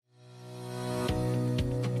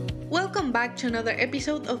Welcome back to another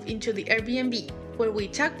episode of Into the Airbnb, where we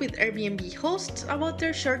talk with Airbnb hosts about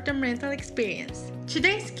their short-term rental experience.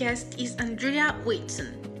 Today's guest is Andrea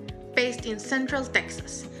Whitson, based in Central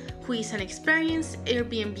Texas, who is an experienced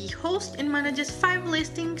Airbnb host and manages 5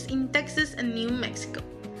 listings in Texas and New Mexico.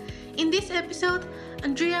 In this episode,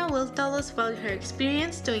 Andrea will tell us about her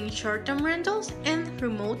experience doing short-term rentals and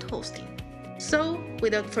remote hosting. So,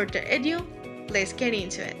 without further ado, let's get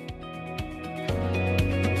into it.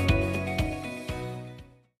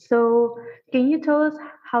 So, can you tell us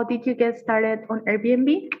how did you get started on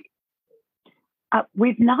Airbnb?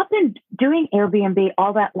 We've not been doing Airbnb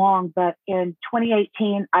all that long, but in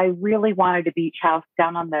 2018, I really wanted a beach house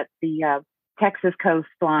down on the Texas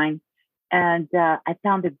coastline. And I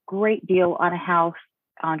found a great deal on a house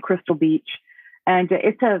on Crystal Beach. And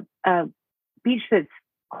it's a beach that's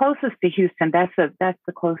closest to Houston. That's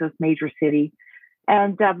the closest major city.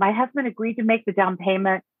 And my husband agreed to make the down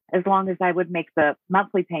payment as long as I would make the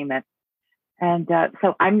monthly payment. And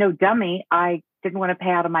so I'm no dummy. I didn't want to pay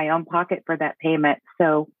out of my own pocket for that payment.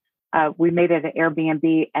 So we made it an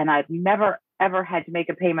Airbnb, and I've never, ever had to make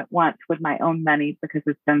a payment once with my own money because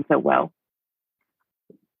it's done so well.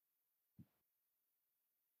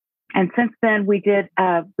 And since then, we did,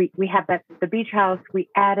 we have the beach house. We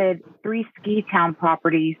added 3 ski town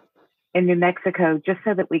properties in New Mexico just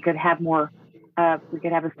so that we could have more. We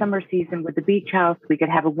could have a summer season with the beach house. We could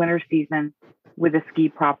have a winter season with the ski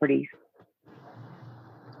properties.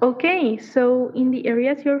 Okay, so in the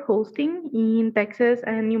areas you're hosting in Texas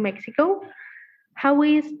and New Mexico, how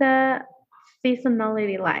is the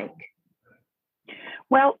seasonality like?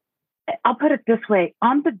 Well, I'll put it this way.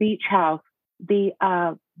 On the beach house, the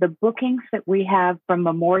bookings that we have from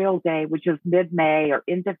Memorial Day, which is mid-May or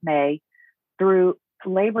end of May, through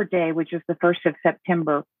Labor Day, which is the 1st of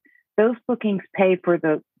September, those bookings pay for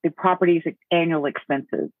the property's annual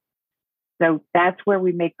expenses. So that's where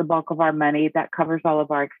we make the bulk of our money. That covers all of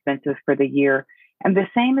our expenses for the year. And the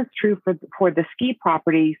same is true for the ski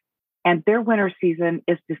properties, and their winter season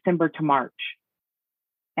is December to March.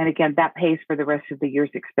 And again, that pays for the rest of the year's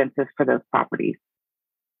expenses for those properties.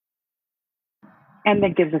 And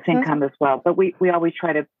that gives us income as well. But we always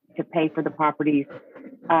try to pay for the properties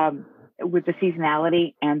with the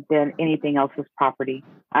seasonality, and then anything else is profit.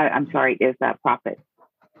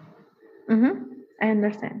 Mm-hmm. I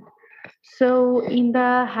understand. So in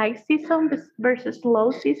the high season versus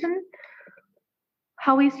low season,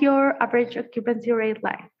 how is your average occupancy rate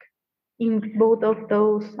like in both of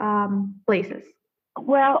those places?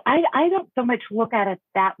 Well, I don't so much look at it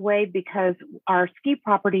that way because our ski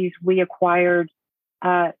properties we acquired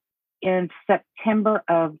in September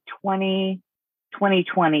of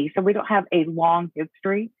 2020. So we don't have a long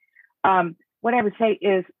history. What I would say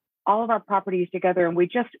is all of our properties together, and we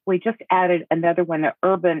just added another one, an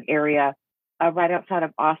urban area right outside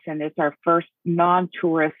of Austin. It's our first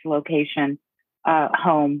non-tourist location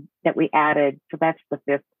home that we added. So that's the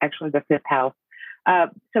fifth house.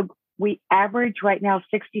 So we average right now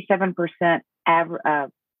 67%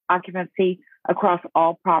 occupancy across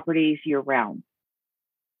all properties year round.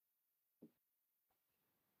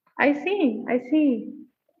 I see.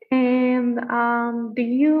 And do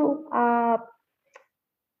you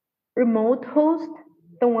remote host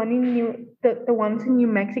the ones in New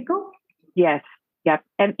Mexico? Yes. Yep.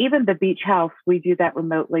 And even the beach house, we do that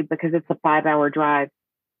remotely because it's a 5-hour drive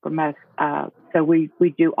from us. So we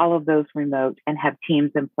do all of those remote and have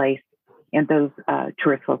teams in place in those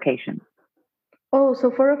tourist locations. Oh,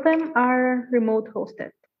 so 4 of them are remote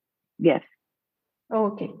hosted? Yes.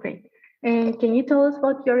 Okay, great. And can you tell us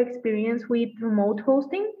about your experience with remote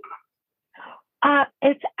hosting?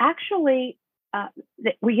 It's actually,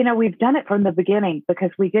 we've done it from the beginning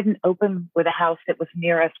because we didn't open with a house that was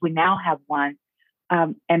near us. We now have one,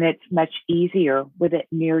 and it's much easier with it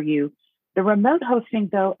near you. The remote hosting,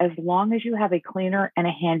 though, as long as you have a cleaner and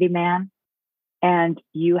a handyman, and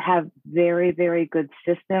you have very, very good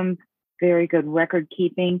systems, very good record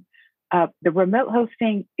keeping, the remote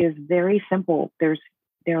hosting is very simple. There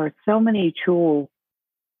are so many tools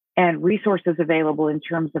and resources available in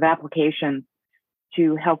terms of applications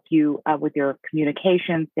to help you with your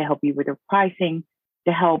communications, to help you with your pricing,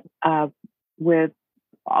 to help with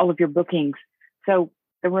all of your bookings. So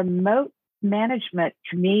the remote management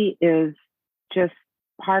to me is just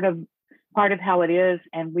part of how it is,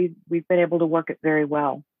 and we've been able to work it very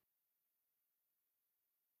well.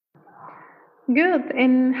 Good.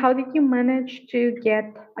 And how did you manage to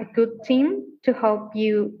get a good team to help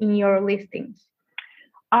you in your listings?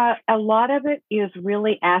 A lot of it is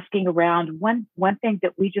really asking around. One thing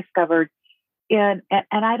that we discovered and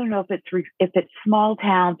I don't know if it's small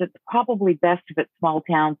towns. It's probably best if it's small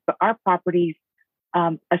towns. But our properties,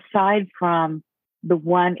 aside from the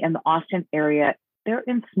one in the Austin area, they're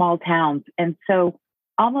in small towns, and so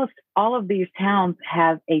almost all of these towns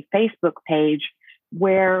have a Facebook page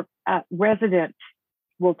where residents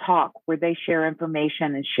will talk, where they share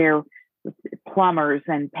information and share with plumbers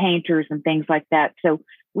and painters and things like that. So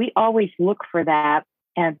we always look for that.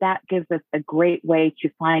 And that gives us a great way to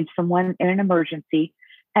find someone in an emergency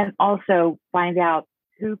and also find out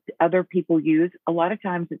who other people use. A lot of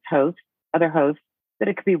times it's other hosts, but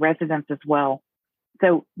it could be residents as well.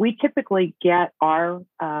 So we typically get our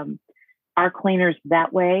cleaners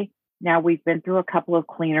that way. Now we've been through a couple of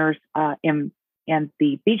cleaners in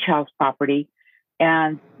the beach house property,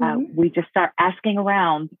 and we just start asking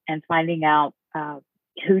around and finding out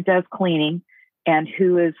who does cleaning and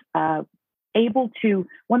who is able to.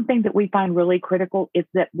 One thing that we find really critical is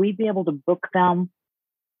that we be able to book them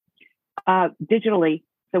digitally.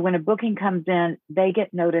 So when a booking comes in, they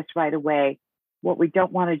get noticed right away. What we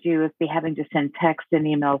don't want to do is be having to send texts and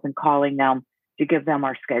emails and calling them to give them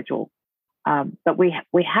our schedule. But we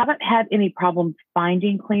haven't had any problems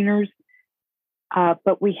finding cleaners,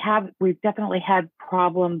 but we've definitely had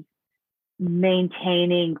problems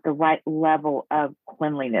maintaining the right level of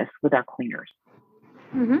cleanliness with our cleaners.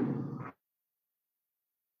 Mm-hmm.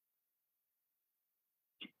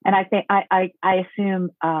 And I think I assume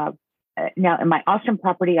now in my Austin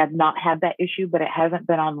property, I've not had that issue, but it hasn't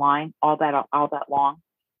been online all that long.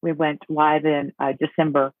 We went live in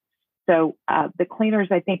December. So the cleaners,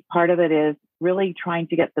 I think part of it is really trying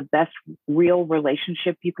to get the best real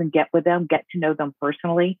relationship you can get with them, get to know them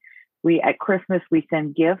personally. At Christmas, we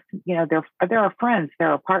send gifts. You know, they're our friends,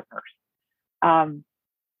 they're our partners. And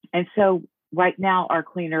so right now, our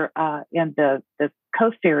cleaner in the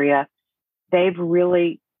coast area, they've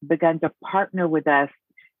really begun to partner with us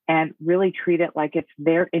and really treat it like it's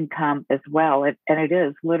their income as well. And it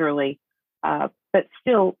is literally, but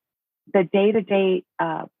still the day-to-day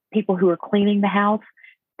people who are cleaning the house,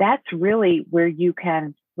 that's really where you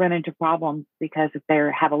can run into problems, because if they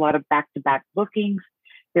have a lot of back-to-back bookings,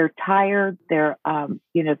 they're tired, the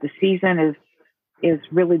season is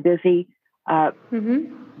really busy.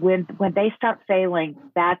 When they start failing,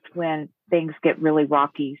 that's when things get really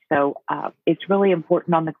rocky. So it's really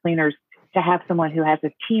important on the cleaners to have someone who has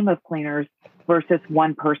a team of cleaners versus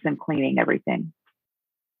one person cleaning everything.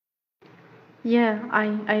 Yeah,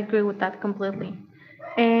 I agree with that completely.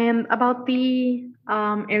 And about the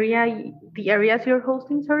areas you're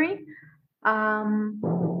hosting, sorry,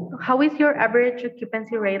 how is your average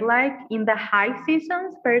occupancy rate like in the high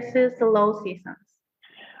seasons versus the low seasons?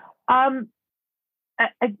 I'm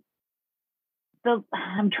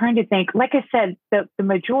trying to think. Like I said, the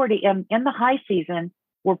majority in the high season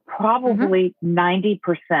were probably 90%.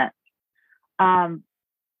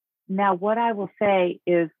 Now, what I will say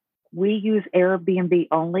is we use Airbnb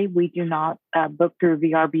only. We do not book through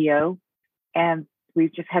VRBO, and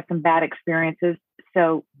we've just had some bad experiences.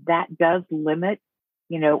 So that does limit,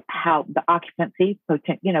 how the occupancy,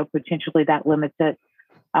 potentially that limits it.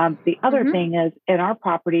 The other thing is in our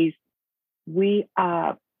properties, we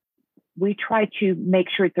try to make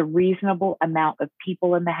sure it's a reasonable amount of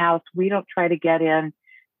people in the house. We don't try to get in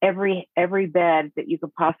every bed that you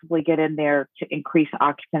could possibly get in there to increase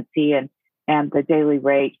occupancy and the daily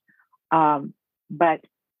rate. But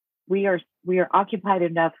we are occupied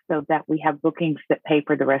enough so that we have bookings that pay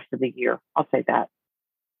for the rest of the year. I'll say that.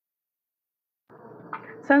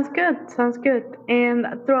 Sounds good. And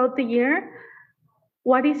throughout the year,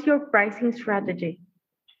 what is your pricing strategy?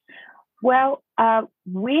 Well,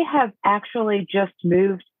 we have actually just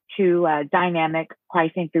moved to dynamic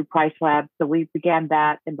pricing through PriceLab. So we began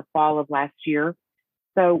that in the fall of last year.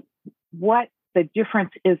 So what the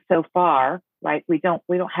difference is so far, right? We don't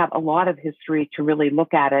have a lot of history to really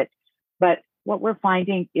look at it, but what we're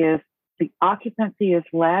finding is the occupancy is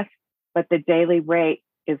less, but the daily rate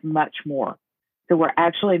is much more. So we're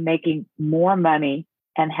actually making more money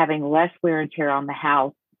and having less wear and tear on the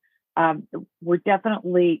house. We're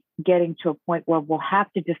definitely getting to a point where we'll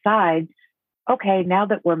have to decide, okay, now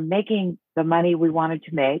that we're making the money we wanted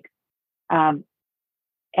to make,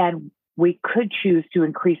 and we could choose to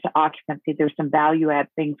increase the occupancy. There's some value add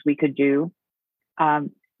things we could do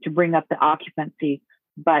to bring up the occupancy.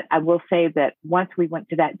 But I will say that once we went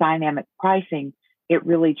to that dynamic pricing, it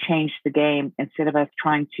really changed the game instead of us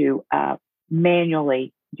trying to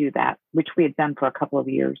manually do that, which we had done for a couple of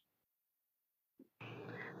years.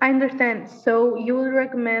 I understand. So you would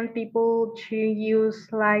recommend people to use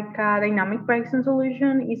like a dynamic pricing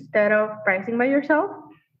solution instead of pricing by yourself?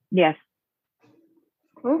 Yes.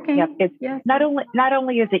 Okay. Yep. It's Yes. not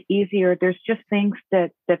only is it easier, there's just things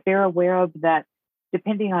that they're aware of that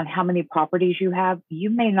depending on how many properties you have, you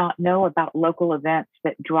may not know about local events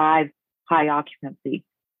that drive high occupancy.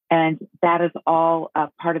 And that is all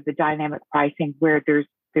part of the dynamic pricing where there's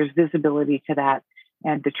visibility to that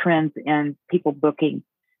and the trends in people booking.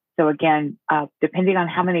 So again, depending on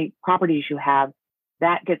how many properties you have,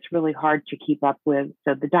 that gets really hard to keep up with.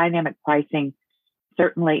 So the dynamic pricing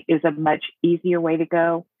certainly is a much easier way to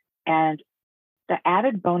go. And the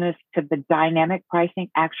added bonus to the dynamic pricing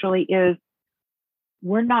actually is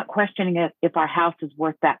we're not questioning it if our house is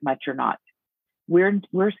worth that much or not.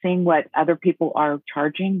 We're seeing what other people are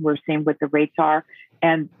charging. We're seeing what the rates are,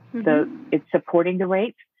 and it's supporting the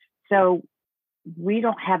rates. So we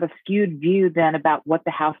don't have a skewed view then about what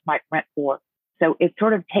the house might rent for. So it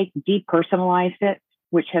sort of depersonalized it,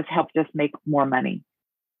 which has helped us make more money.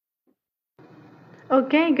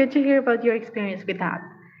 Okay, good to hear about your experience with that.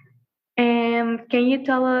 And can you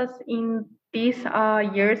tell us in these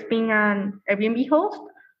years being an Airbnb host,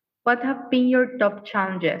 what have been your top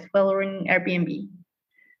challenges while running Airbnb?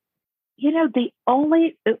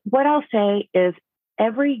 What I'll say is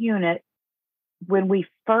every unit, when we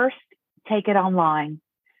first take it online,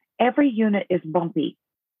 every unit is bumpy.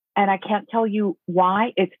 And I can't tell you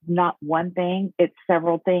why. It's not one thing, it's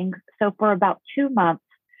several things. So for about 2 months,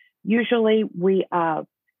 usually we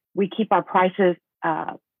keep our prices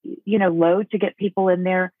low to get people in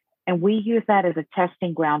there. And we use that as a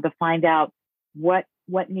testing ground to find out what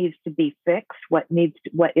needs to be fixed, what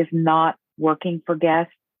is not working for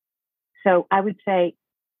guests. So I would say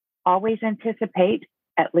always anticipate,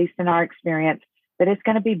 at least in our experience, that it's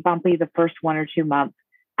going to be bumpy the first 1 or 2 months.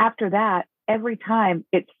 After that, every time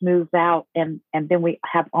it smooths out and then we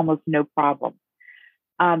have almost no problem.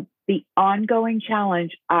 The ongoing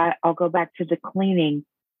challenge, I'll go back to the cleaning.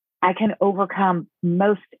 I can overcome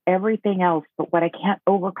most everything else, but what I can't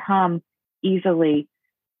overcome easily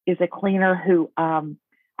is a cleaner who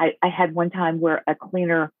I had one time where a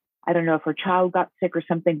cleaner, I don't know if her child got sick or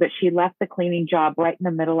something, but she left the cleaning job right in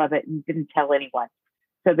the middle of it and didn't tell anyone.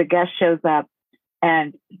 So the guest shows up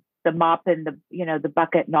and the mop and the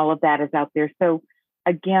bucket and all of that is out there. So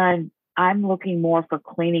again, I'm looking more for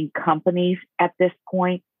cleaning companies at this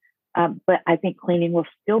point. But I think cleaning will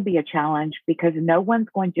still be a challenge because no one's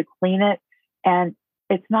going to clean it. And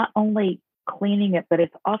it's not only cleaning it, but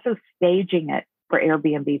it's also staging it for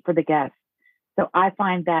Airbnb for the guests. So I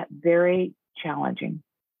find that very challenging.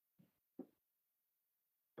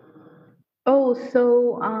 Oh,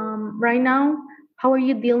 so right now, how are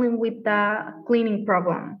you dealing with the cleaning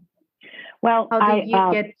problem? Well, how did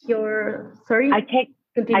you get your? Sorry, I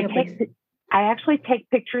actually take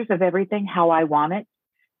pictures of everything how I want it,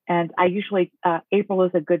 and I usually April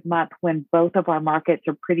is a good month when both of our markets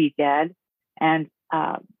are pretty dead, and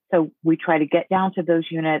so we try to get down to those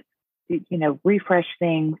units, refresh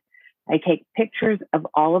things. I take pictures of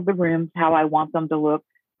all of the rooms how I want them to look.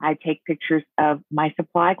 I take pictures of my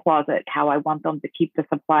supply closet, how I want them to keep the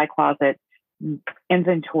supply closet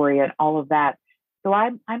inventory and all of that. So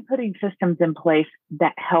I'm putting systems in place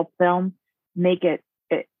that help them make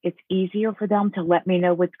it's easier for them to let me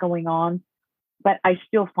know what's going on. But I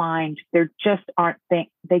still find they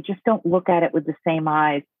just don't look at it with the same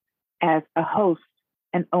eyes as a host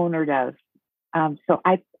and owner does. So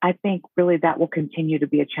I think really that will continue to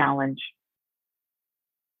be a challenge.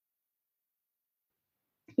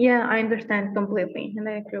 Yeah, I understand completely, and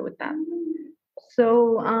I agree with that.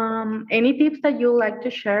 So, any tips that you like to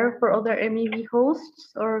share for other Airbnb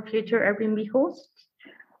hosts or future Airbnb hosts?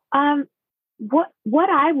 What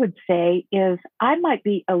I would say is I might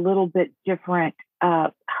be a little bit different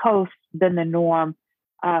host than the norm.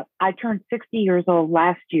 I turned 60 years old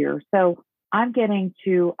last year, so I'm getting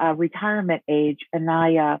to retirement age, and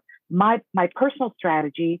my personal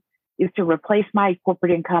strategy is to replace my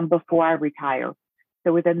corporate income before I retire.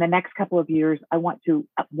 So within the next couple of years, I want to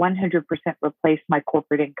 100% replace my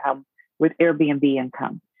corporate income with Airbnb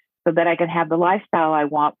income so that I can have the lifestyle I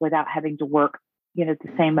want without having to work, the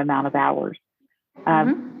same amount of hours.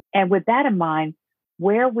 And with that in mind,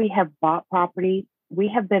 where we have bought property, we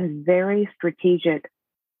have been very strategic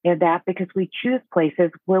in that because we choose places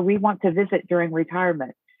where we want to visit during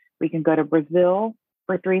retirement. We can go to Brazil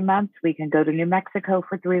for 3 months. We can go to New Mexico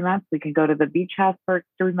for 3 months. We can go to the beach house for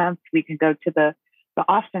 3 months. We can go to the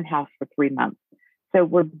Austin house for 3 months. So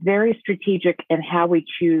we're very strategic in how we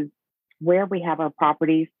choose where we have our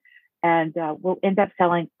properties. And we'll end up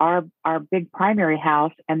selling our big primary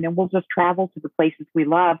house, and then we'll just travel to the places we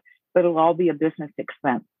love, but it'll all be a business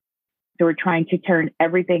expense. So we're trying to turn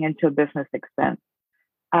everything into a business expense.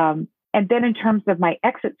 And then in terms of my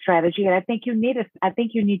exit strategy, and I think you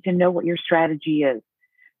need to know what your strategy is.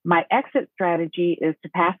 My exit strategy is to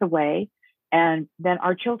pass away, and then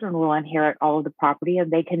our children will inherit all of the property,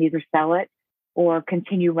 and they can either sell it or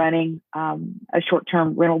continue running a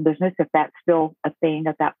short-term rental business if that's still a thing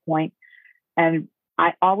at that point. And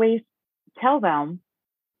I always tell them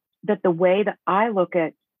that the way that I look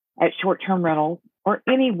at short-term rentals or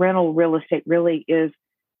any rental real estate really is,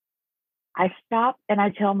 I stop and I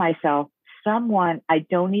tell myself, someone I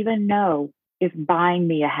don't even know is buying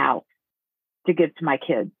me a house to give to my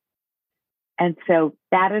kids. And so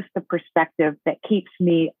that is the perspective that keeps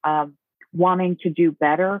me wanting to do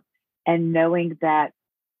better and knowing that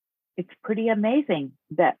it's pretty amazing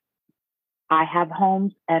that I have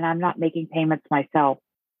homes and I'm not making payments myself.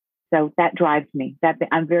 So that drives me.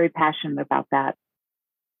 I'm very passionate about that.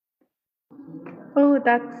 Oh,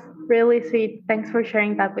 that's really sweet. Thanks for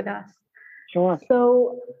sharing that with us. Sure.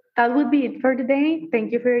 So that would be it for today.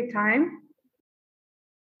 Thank you for your time.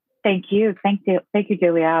 Thank you. Thank you,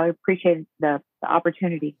 Julia. I appreciate the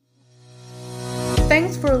opportunity.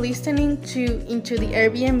 Thanks for listening to Into the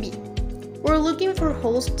Airbnb. We're looking for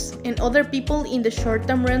hosts and other people in the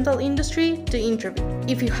short-term rental industry to interview.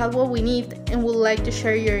 If you have what we need and would like to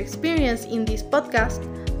share your experience in this podcast,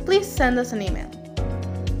 please send us an email.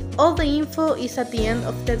 All the info is at the end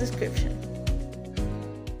of the description.